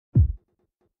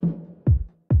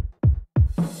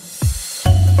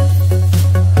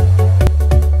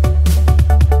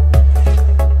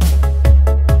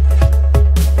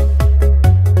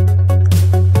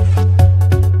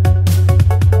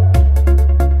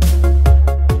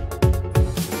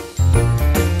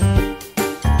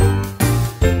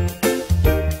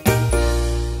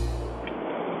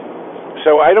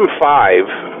So item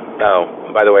 5, oh,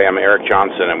 by the way, I'm Erik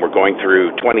Johnson, and we're going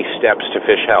through 20 steps to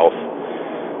fish health.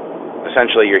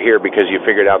 Essentially, you're here because you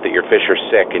figured out that your fish are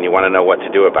sick and you want to know what to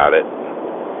do about it.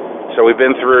 So we've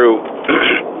been through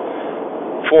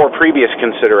 4 previous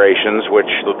considerations, which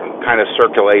kind of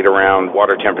circulate around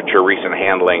water temperature, recent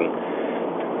handling,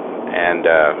 and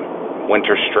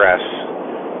winter stress.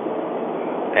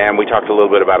 And we talked a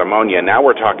little bit about ammonia. Now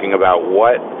we're talking about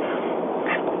what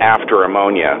after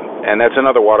ammonia. And that's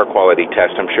another water quality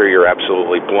test. I'm sure you're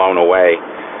absolutely blown away.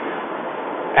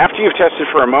 After you've tested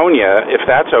for ammonia, if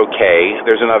that's okay,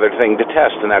 there's another thing to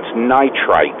test, and that's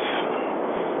nitrites.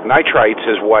 Nitrites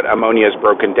is what ammonia is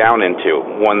broken down into.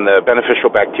 When the beneficial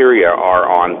bacteria are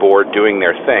on board doing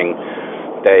their thing,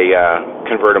 they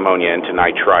convert ammonia into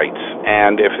nitrites.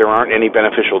 And if there aren't any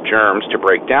beneficial germs to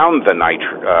break down the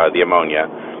ammonia,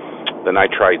 the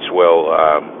nitrites will,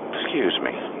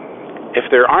 if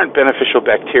there aren't beneficial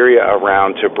bacteria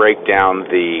around to break down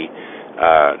the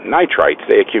nitrites,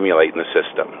 they accumulate in the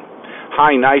system.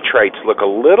 High nitrites look a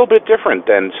little bit different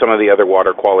than some of the other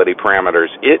water quality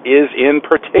parameters. It is in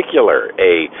particular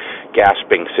a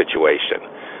gasping situation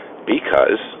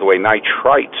because the way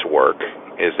nitrites work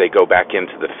is they go back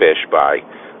into the fish by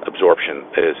absorption.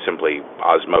 It is simply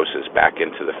osmosis back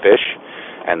into the fish,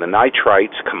 and the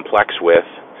nitrites complex with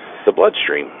the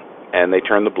bloodstream, and they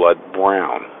turn the blood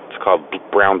brown. It's called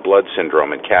brown blood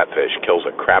syndrome in catfish. Kills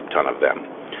a crap ton of them.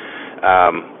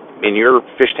 In your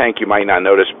fish tank, you might not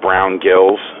notice brown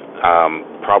gills.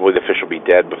 Probably the fish will be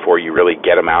dead before you really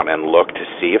get them out and look to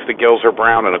see if the gills are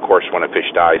brown. And of course, when a fish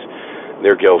dies,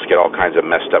 their gills get all kinds of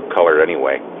messed up color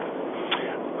anyway.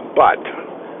 But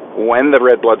when the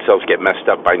red blood cells get messed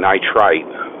up by nitrite,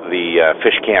 the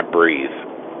fish can't breathe,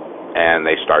 and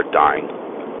they start dying.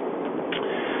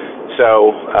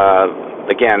 So,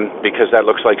 again, because that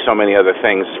looks like so many other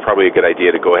things, it's probably a good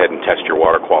idea to go ahead and test your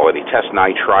water quality. Test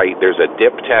nitrite. There's a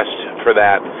dip test for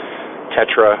that.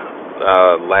 Tetra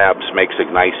Labs makes a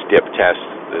nice dip test.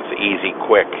 It's easy,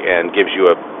 quick, and gives you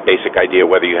a basic idea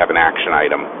whether you have an action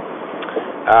item.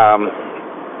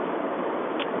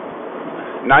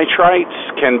 Nitrites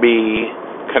can be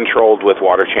controlled with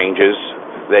water changes.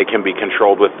 They can be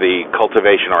controlled with the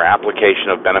cultivation or application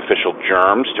of beneficial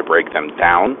germs to break them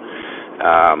down.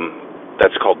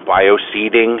 That's called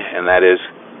bioseeding, and that is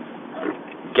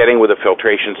getting with a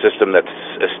filtration system that's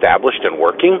established and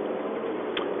working,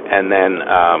 and then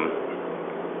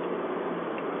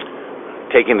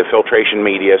taking the filtration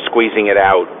media, squeezing it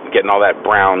out, getting all that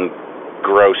brown,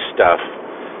 gross stuff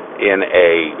in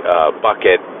a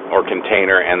bucket or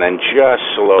container, and then just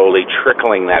slowly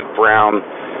trickling that brown,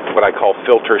 what I call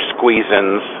filter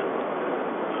squeezins,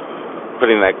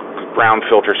 putting that brown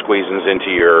filter squeezins into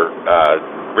your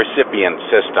recipient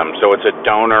system. So it's a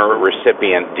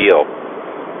donor-recipient deal.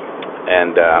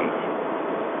 And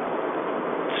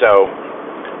so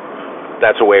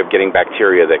that's a way of getting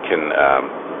bacteria that can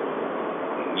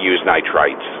use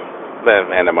nitrites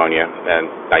and ammonia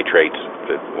and nitrates,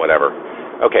 whatever.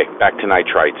 Okay, back to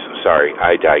nitrites. Sorry,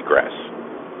 I digress.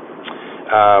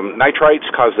 Nitrites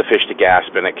cause the fish to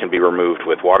gasp, and it can be removed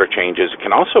with water changes. It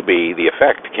can also be, the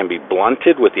effect can be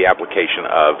blunted with the application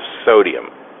of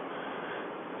sodium.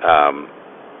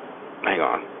 Hang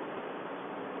on.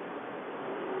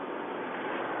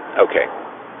 Okay.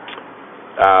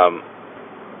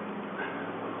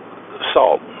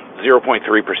 Salt,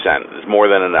 0.3% is more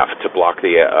than enough to block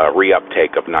the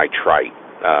reuptake of nitrite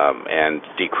and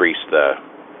decrease the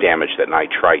damage that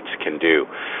nitrites can do.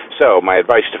 So my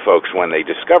advice to folks when they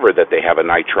discover that they have a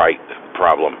nitrite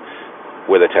problem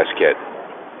with a test kit,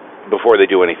 before they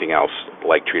do anything else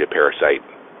like treat a parasite,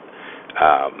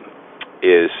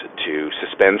 is to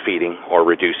suspend feeding or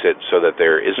reduce it so that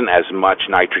there isn't as much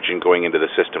nitrogen going into the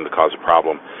system to cause a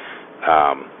problem.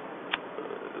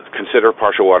 Consider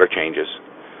partial water changes.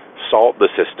 Salt the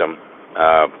system.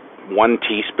 1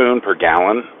 teaspoon per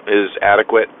gallon is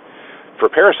adequate. For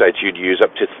parasites, you'd use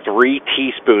up to 3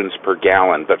 teaspoons per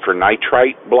gallon, but for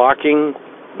nitrite blocking,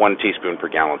 1 teaspoon per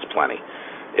gallon is plenty.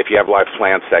 If you have live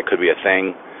plants, that could be a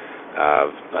thing.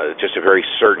 Just a very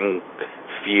certain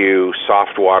few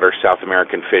soft water South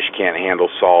American fish can't handle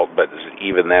salt, but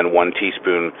even then 1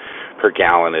 teaspoon per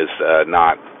gallon is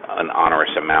not an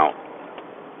onerous amount.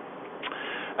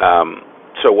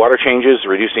 So water changes,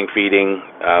 reducing feeding.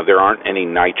 There aren't any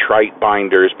nitrite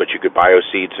binders, but you could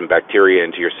bioseed some bacteria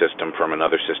into your system from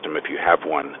another system if you have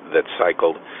one that's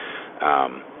cycled.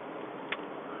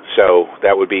 So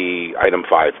that would be item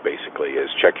 5, basically, is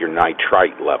check your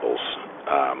nitrite levels.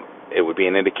 It would be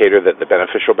an indicator that the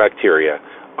beneficial bacteria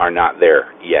are not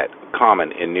there yet.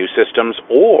 common in new systems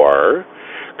or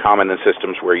common in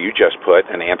systems where you just put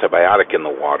an antibiotic in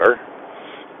the water,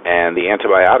 and the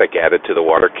antibiotic added to the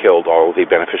water killed all the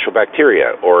beneficial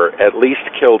bacteria, or at least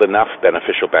killed enough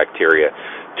beneficial bacteria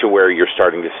to where you're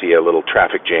starting to see a little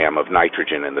traffic jam of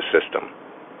nitrogen in the system.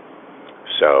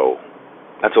 So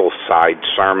that's a little side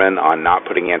sermon on not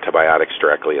putting antibiotics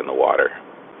directly in the water.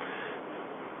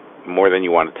 More than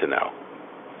you wanted to know.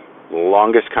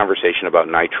 Longest conversation about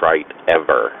nitrite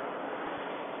ever.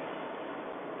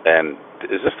 And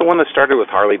is this the one that started with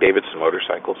Harley Davidson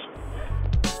motorcycles?